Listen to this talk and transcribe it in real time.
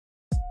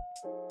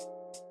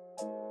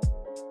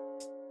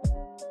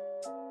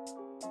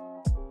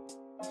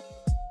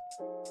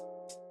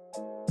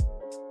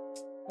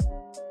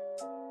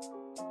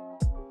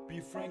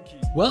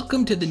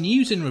Welcome to the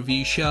News and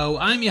Review Show.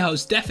 I'm your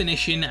host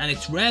Definition, and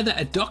it's rare that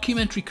a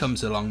documentary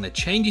comes along that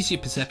changes your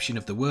perception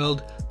of the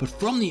world, but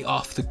from the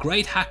off, The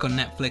Great Hack on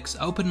Netflix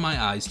opened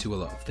my eyes to a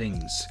lot of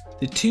things.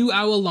 The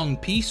 2-hour-long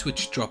piece,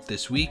 which dropped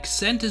this week,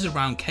 centres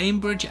around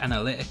Cambridge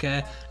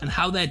Analytica and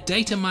how their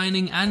data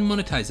mining and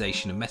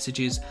monetization of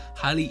messages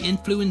highly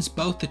influenced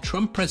both the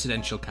Trump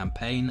presidential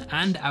campaign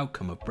and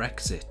outcome of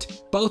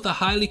Brexit. Both are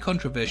highly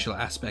controversial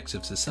aspects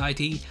of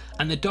society,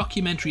 and the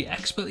documentary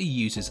expertly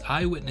uses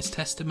eyewitness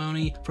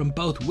testimony from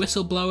both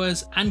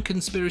whistleblowers and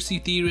conspiracy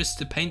theorists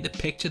to paint the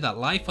picture that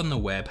life on the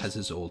web has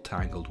us all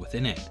tangled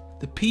within it.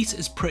 The piece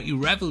is pretty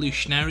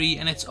revolutionary,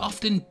 and it's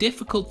often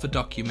difficult for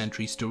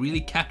documentaries to really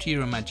capture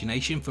your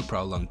imagination for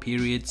prolonged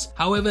periods.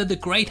 However, The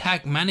Great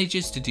Hack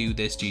manages to do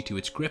this due to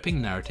its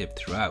gripping narrative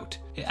throughout.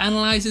 It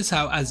analyses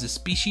how as a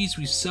species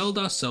we've sold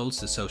our souls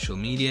to social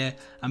media,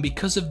 and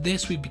because of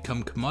this we've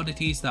become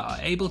commodities that are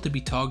able to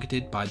be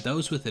targeted by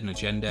those with an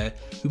agenda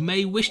who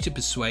may wish to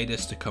persuade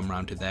us to come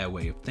round to their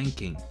way of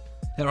thinking.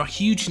 There are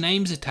huge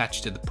names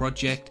attached to the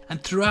project,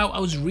 and throughout I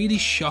was really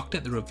shocked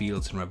at the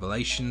reveals and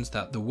revelations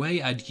that the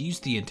way I'd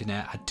used the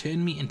internet had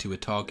turned me into a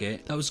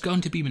target that was going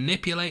to be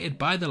manipulated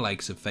by the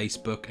likes of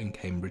Facebook and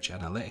Cambridge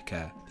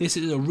Analytica. This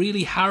is a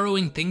really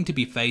harrowing thing to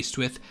be faced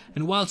with,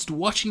 and whilst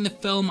watching the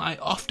film I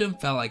often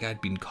felt like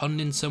I'd been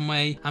conned in some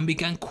way and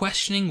began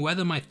questioning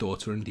whether my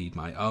thoughts were indeed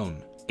my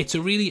own. It's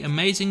a really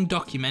amazing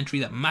documentary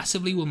that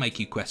massively will make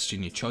you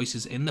question your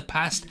choices in the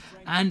past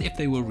and if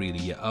they were really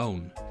your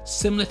own.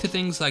 Similar to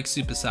things like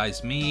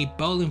Supersize Me,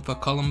 Bowling for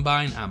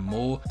Columbine and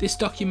more, this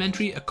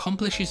documentary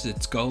accomplishes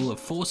its goal of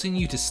forcing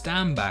you to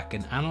stand back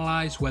and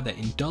analyse whether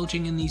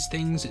indulging in these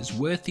things is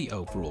worth the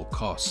overall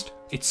cost.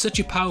 It's such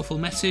a powerful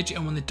message,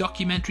 and when the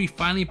documentary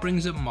finally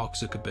brings up Mark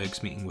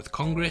Zuckerberg's meeting with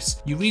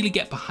Congress, you really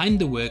get behind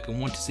the work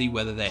and want to see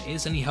whether there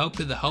is any hope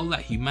to the hole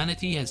that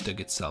humanity has dug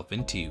itself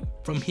into.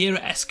 From here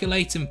it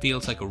escalates and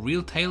feels like a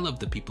real tale of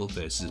the people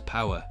versus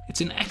power.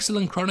 It's an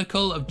excellent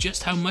chronicle of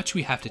just how much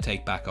we have to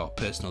take back our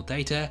personal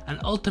data, and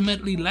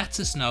ultimately lets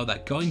us know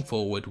that going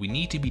forward we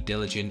need to be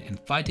diligent in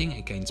fighting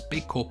against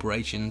big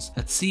corporations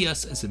that see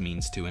us as a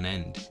means to an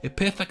end. It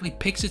perfectly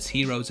picks its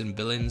heroes and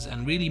villains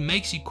and really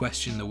makes you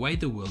question the way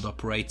the world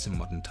operates in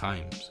modern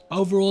times.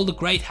 Overall, The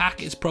Great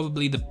Hack is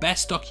probably the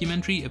best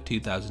documentary of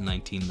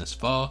 2019 thus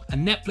far,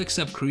 and Netflix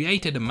have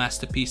created a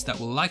masterpiece that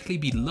will likely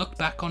be looked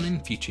back on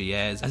in future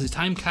years as a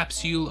time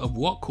capsule of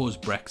what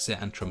caused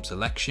Brexit and Trump's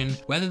election,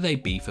 whether they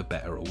be for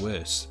better or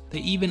worse. They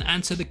even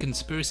answer the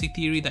conspiracy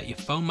theory that your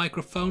phone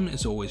microphone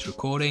is always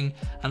recording,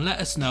 and let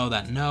us know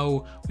that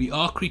no, we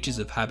are creatures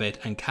of habit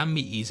and can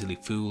be easily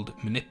fooled,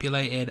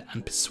 manipulated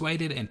and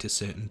persuaded into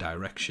certain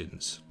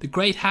directions. The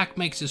Great Hack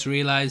makes us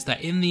realise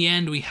that in the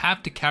end we have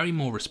to carry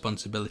more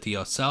responsibility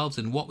ourselves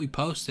in what we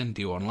post and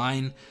do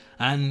online,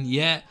 and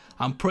yeah,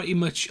 I'm pretty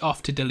much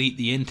off to delete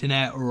the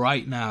internet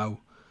right now.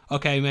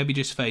 Okay, maybe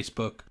just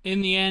Facebook.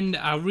 In the end,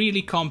 I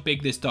really can't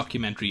big this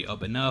documentary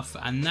up enough,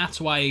 and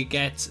that's why it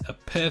gets a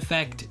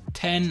perfect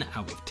 10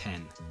 out of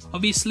 10.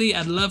 Obviously,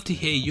 I'd love to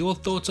hear your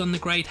thoughts on The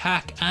Great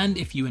Hack and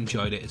if you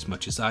enjoyed it as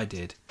much as I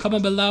did.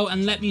 Comment below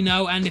and let me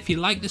know, and if you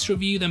like this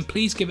review then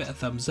please give it a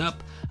thumbs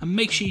up, and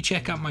make sure you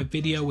check out my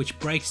video which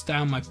breaks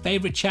down my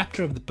favourite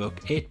chapter of the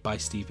book It by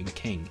Stephen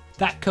King.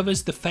 That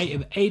covers the fate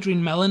of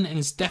Adrian Mellon and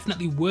is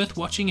definitely worth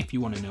watching if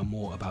you want to know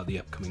more about the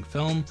upcoming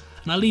film,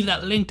 and I'll leave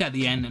that linked at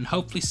the end and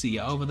hopefully see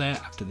you over there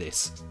after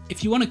this.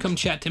 If you want to come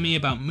chat to me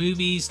about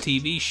movies,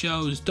 TV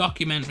shows,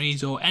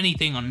 documentaries or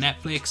anything on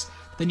Netflix,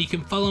 then you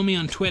can follow me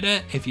on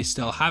Twitter if you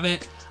still have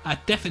it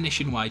at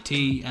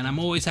DefinitionYT, and I'm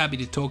always happy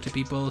to talk to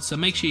people, so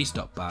make sure you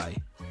stop by.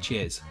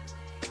 Cheers.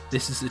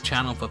 This is a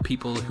channel for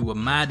people who are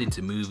mad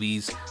into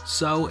movies,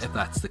 so if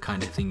that's the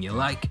kind of thing you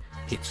like,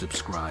 hit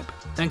subscribe.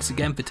 Thanks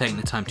again for taking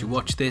the time to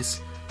watch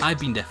this. I've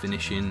been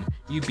Definition,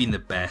 you've been the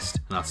best,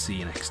 and I'll see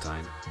you next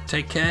time.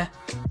 Take care,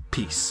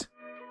 peace.